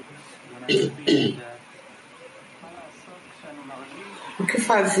 4. O que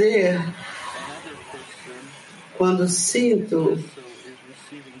fazer quando sinto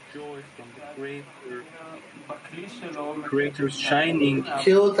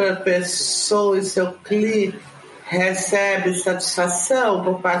que outra pessoa em seu cli recebe satisfação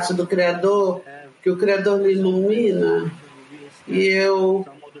por parte do Criador, que o Criador lhe ilumina, e eu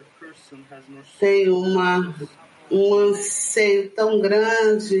tenho um anseio tão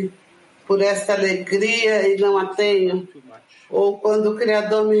grande por esta alegria e não a tenho? Ou quando o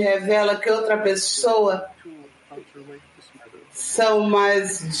Criador me revela que outra pessoa são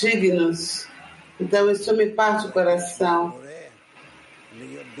mais dignos, então isso me parte o coração.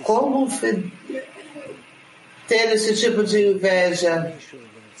 Como ter esse tipo de inveja?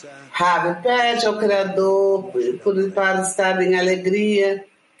 Rav, pede ao Criador para estar em alegria,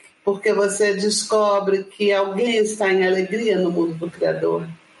 porque você descobre que alguém está em alegria no mundo do Criador.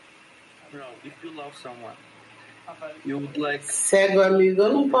 Cego amigo,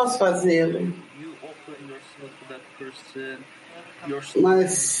 eu não posso fazê-lo.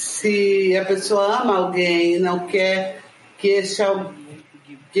 Mas se a pessoa ama alguém e não quer que esse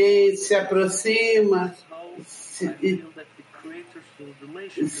alguém se aproxima,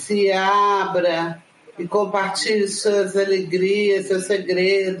 se abra e compartilhe suas alegrias, seus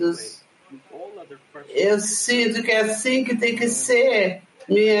segredos, eu sinto que é assim que tem que ser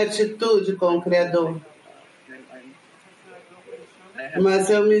minha atitude com o Criador. Mas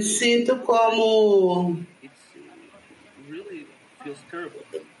eu me sinto como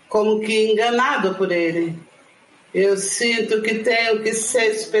que enganado por ele. Eu sinto que tenho que ser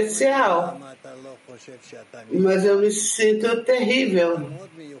especial, mas eu me sinto terrível.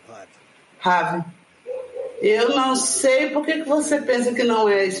 Ravi, eu não sei por que você pensa que não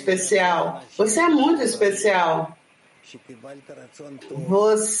é especial. Você é muito especial.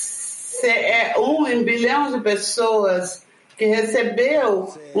 Você é 1 em bilhão de pessoas que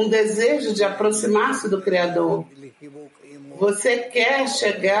recebeu um desejo de aproximar-se do Criador. Você quer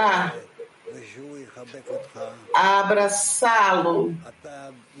chegar a abraçá-lo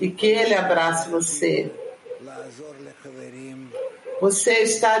e que ele abrace você. Você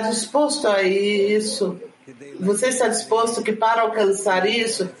está disposto a isso? Você está disposto que para alcançar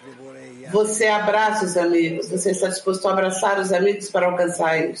isso, você abraça os amigos? Você está disposto a abraçar os amigos para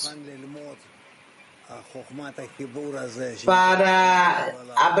alcançar isso? Para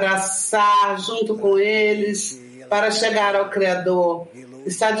abraçar junto com eles, para chegar ao Criador.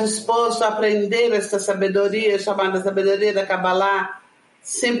 Está disposto a aprender esta sabedoria, chamada sabedoria da Kabbalah,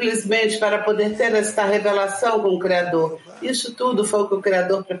 simplesmente para poder ter esta revelação com o Criador. Isso tudo foi o que o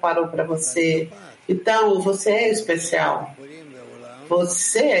Criador preparou para você. Então, você é especial.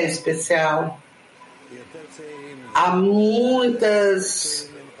 Você é especial. Há muitas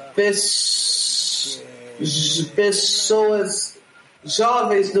pessoas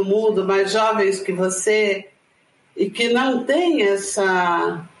jovens do mundo, mais jovens que você, e que não têm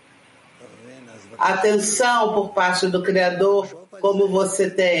essa atenção por parte do Criador como você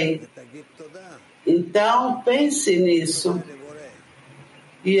tem. Então, pense nisso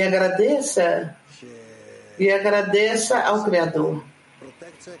e agradeça ao Criador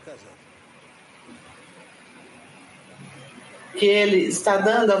que Ele está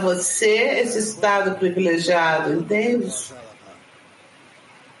dando a você esse estado privilegiado, entende?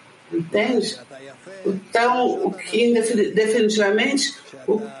 Entende? Então, o que definitivamente,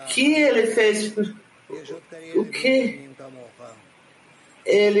 o que Ele fez, o que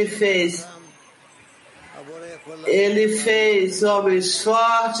Ele fez? Ele fez homens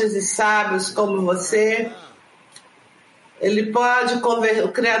fortes e sábios como você. Ele pode converter,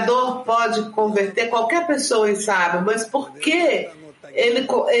 o Criador pode converter qualquer pessoa em sábio, mas por que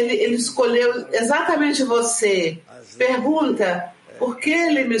ele escolheu exatamente você? Pergunta, por que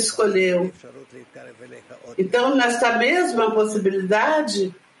ele me escolheu? Então, nesta mesma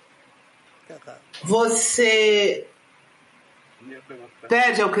possibilidade, você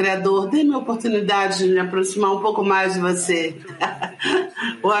pede ao Criador, dê-me a oportunidade de me aproximar um pouco mais de você.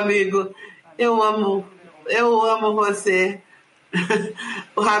 O amigo, eu amo você.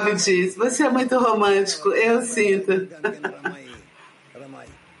 O Rabi diz, você é muito romântico, eu sinto.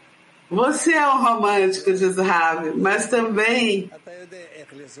 Você é um romântico, diz o Rabi, mas também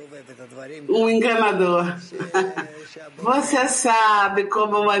um enganador. Você sabe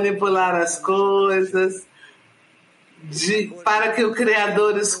como manipular as coisas para que o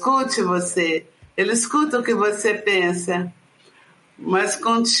Criador escute você. Ele escuta o que você pensa. Mas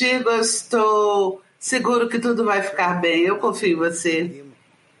contigo eu estou seguro que tudo vai ficar bem. Eu confio em você.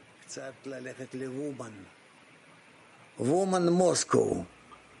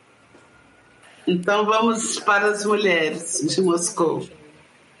 Então vamos para as mulheres de Moscou.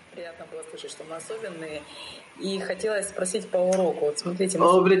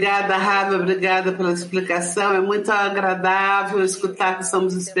 Obrigada, Rabi, obrigada pela explicação. É muito agradável escutar que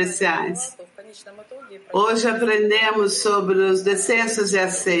somos especiais. Hoje aprendemos sobre os descensos e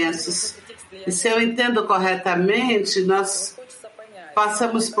ascensos. E se eu entendo corretamente, nós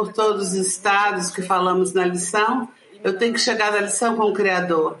passamos por todos os estados que falamos na lição. Eu tenho que chegar na lição com o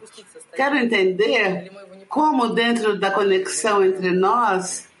Criador. Quero entender como dentro da conexão entre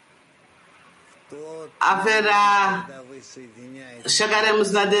nós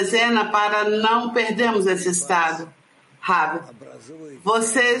chegaremos na dezena para não perdermos esse estado. Rabi,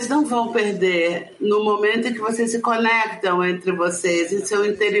 vocês não vão perder no momento em que vocês se conectam entre vocês, em seu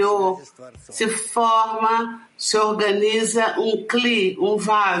interior, se forma, se organiza um cli, um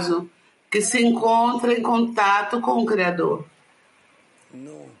vaso, que se encontra em contato com o Criador.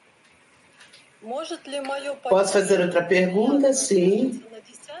 Posso fazer outra pergunta? Sim.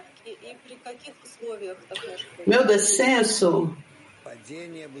 Meu descenso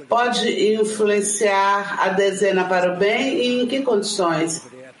pode influenciar a dezena para o bem e em que condições?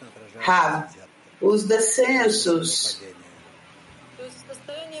 Rav, os descensos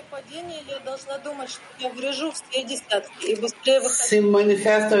se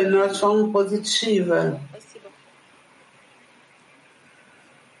manifestam em nós de forma positiva.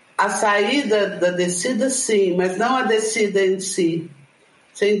 A saída da descida, sim, mas não a descida em si.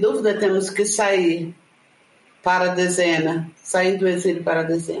 Sem dúvida, temos que sair para a dezena, sair do exílio para a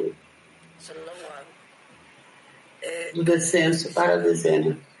dezena. Do descenso para a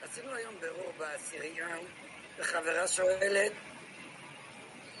dezena.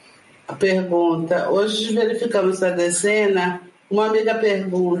 A pergunta. Hoje verificamos a dezena. Uma amiga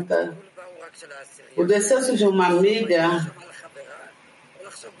pergunta. O descenso de uma amiga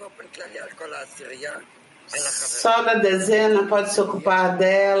só na dezena pode se ocupar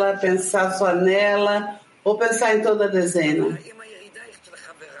dela, pensar só nela, ou pensar em toda a dezena?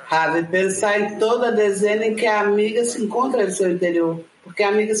 Ravi, pensar em toda a dezena em que a amiga se encontra no seu interior, porque a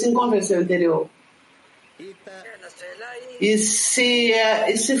amiga se encontra no seu interior. E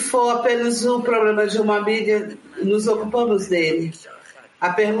se for apenas o problema de uma amiga, nos ocupamos dele.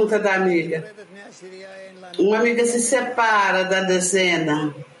 A pergunta da amiga. Uma amiga se separa da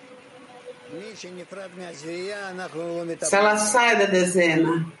dezena. Se ela sai da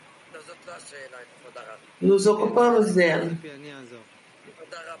dezena, nos ocupamos dela.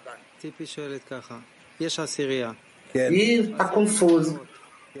 Ih, está confuso.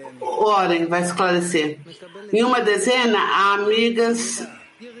 Orem, vai esclarecer. Em uma dezena, há amigas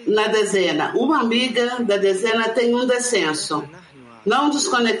na dezena. Uma amiga da dezena tem um descenso. Não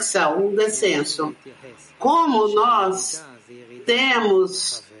desconexão, um descenso. Como nós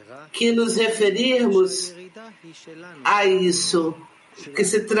temos que nos referirmos a isso, que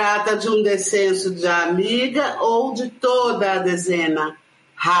se trata de um descenso de amiga ou de toda a dezena.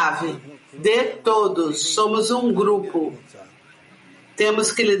 Ravi, de todos, somos um grupo.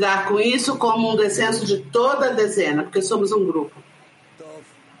 Temos que lidar com isso como um descenso de toda a dezena, porque somos um grupo.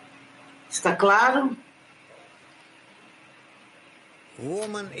 Está claro?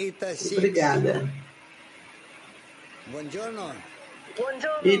 Obrigada.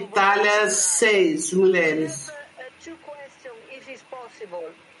 Itália 6, mulheres.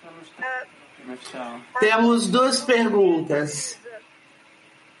 Temos duas perguntas.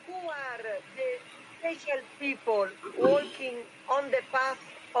 Special people walking on the path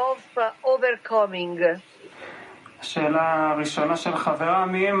of overcoming.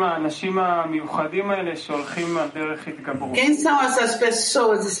 Quem são essas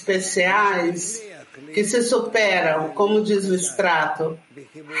pessoas especiais que se superam, como diz o extrato,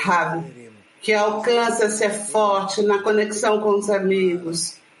 Ravi, que alcança ser forte na conexão com os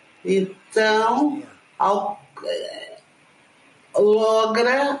amigos? Então,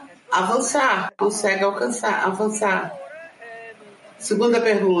 logra avançar, consegue avançar. Segunda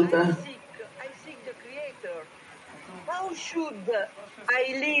pergunta. How should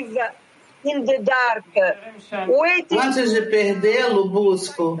I live in the dark? Antes de perdê-lo,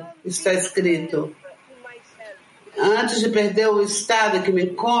 busco, está escrito. Antes de perder o estado em que me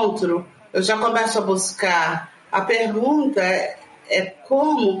encontro, eu já começo a buscar. A pergunta é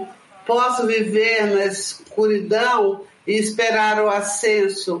como posso viver na escuridão e esperar o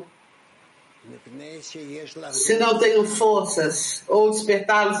ascenso se não tenho forças, ou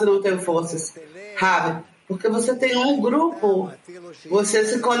despertá-lo se não tenho forças. Ravi, porque você tem um grupo, você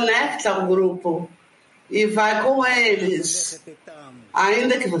se conecta ao grupo e vai com eles,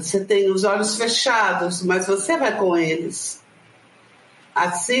 ainda que você tenha os olhos fechados, mas você vai com eles,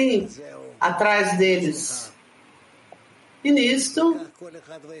 assim, atrás deles. E nisto,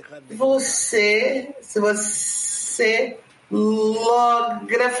 se você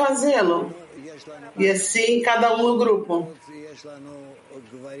logra fazê-lo. E assim, cada um no grupo.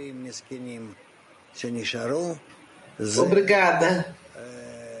 Obrigada.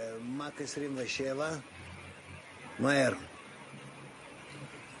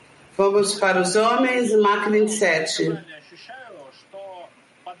 Vamos para os homens, Mac 27.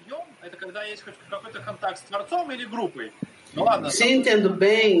 Se entendo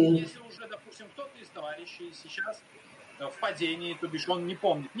bem,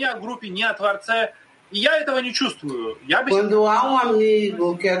 quando há um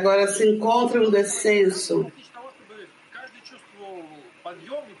amigo que agora se encontra em um descenso,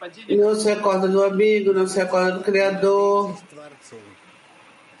 não se recorda do amigo, não se recorda do Criador,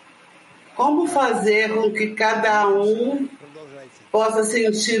 como fazer com que cada um possa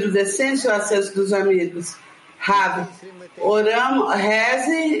sentir o descenso e o ascenso dos amigos? Rabi, oramos,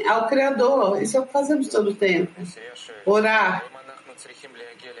 reze ao Criador. Isso é o que fazemos todo o tempo. Orar.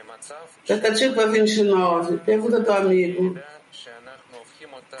 Tentativa 29. Pergunta do amigo.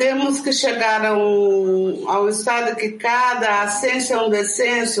 Temos que chegar ao estado que cada ascenso é um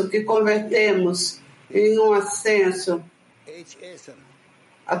descenso, que convertemos em um ascenso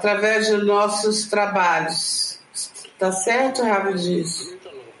através de nossos trabalhos. Está certo, Rabi, disso?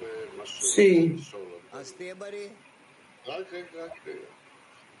 Sim.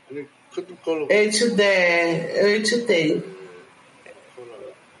 Eu te tenho.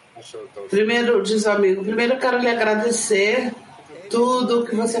 Primeiro, diz o amigo, primeiro eu quero lhe agradecer tudo o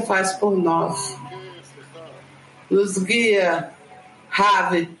que você faz por nós. Nos guia,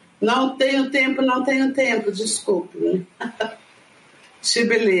 Ravi. Não tenho tempo, desculpe.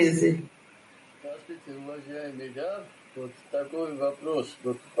 Beleza. Вот такой вопрос.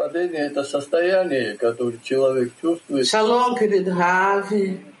 Вот падение — это состояние, которое человек чувствует. Shalom, querido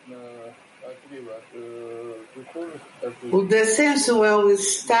Ravi. O descenso é um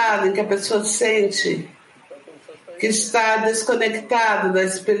estado em que a pessoa sente que está desconectado da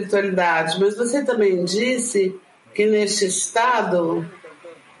espiritualidade. Mas você também disse que neste estado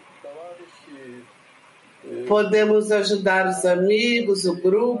podemos ajudar os amigos, o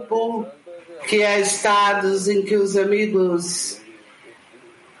grupo, que há estados em que os amigos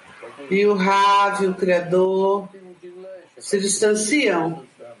e o Rav, o Criador, se distanciam.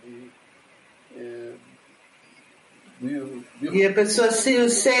 E a pessoa assim o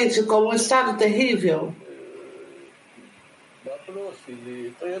sente como um estado terrível.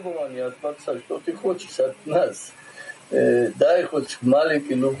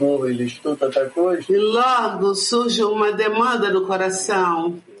 E logo surge uma demanda no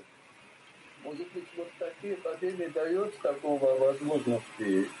coração.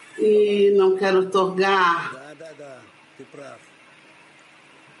 E não quero otorgar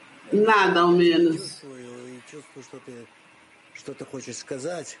nada ao menos.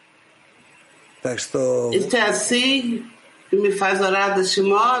 Isso é assim que me faz orar deste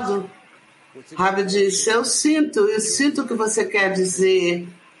modo? Rabi disse, eu sinto o que você quer dizer.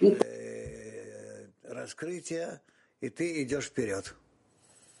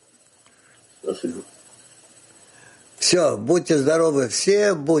 Все, будьте здоровы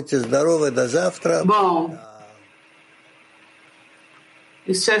все, будьте здоровы до завтра. Bom,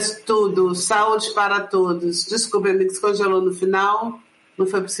 isso é tudo. Saúde para todos. Desculpe, amigo, descongelou no final. Não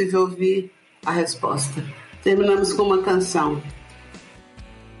foi possível ouvir a resposta. Terminamos com uma canção.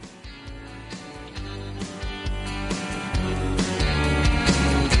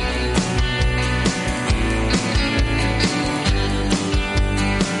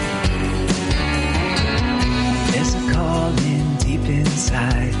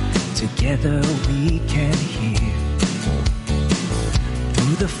 Together we can hear.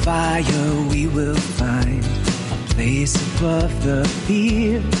 Through the fire we will find a place above the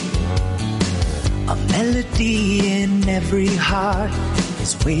fear. A melody in every heart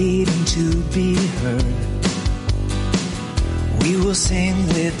is waiting to be heard. We will sing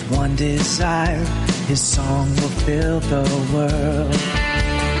with one desire, His song will fill the world.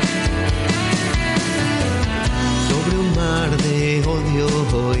 Sobre un mar de odio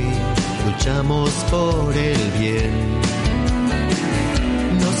hoy luchamos por el bien.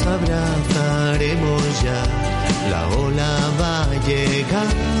 Nos abrazaremos ya, la ola va a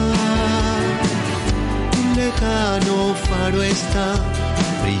llegar. Un lejano faro está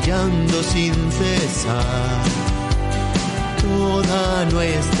brillando sin cesar. Toda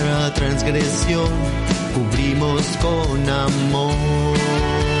nuestra transgresión cubrimos con amor.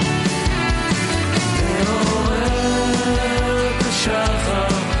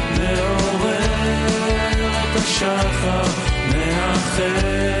 השחר מאחר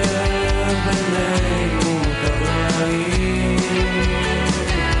בינינו ברעים,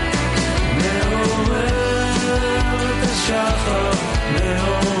 מעורר את השחר,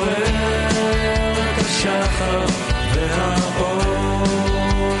 מעורר את השחר, והאור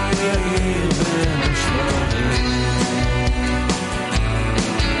יאיר בין השלבים.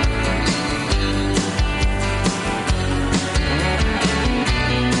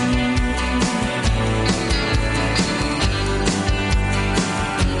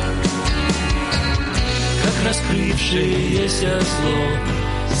 Раскрывшееся зло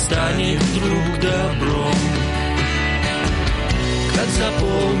станет вдруг добром, как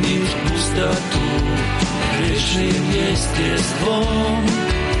заполнишь пустоту грешным естеством,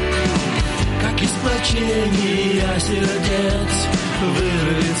 как из сплочения сердец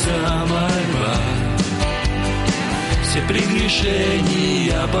вырвется мольба, все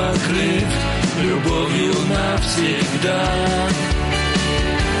прегрешения покрыв любовью навсегда.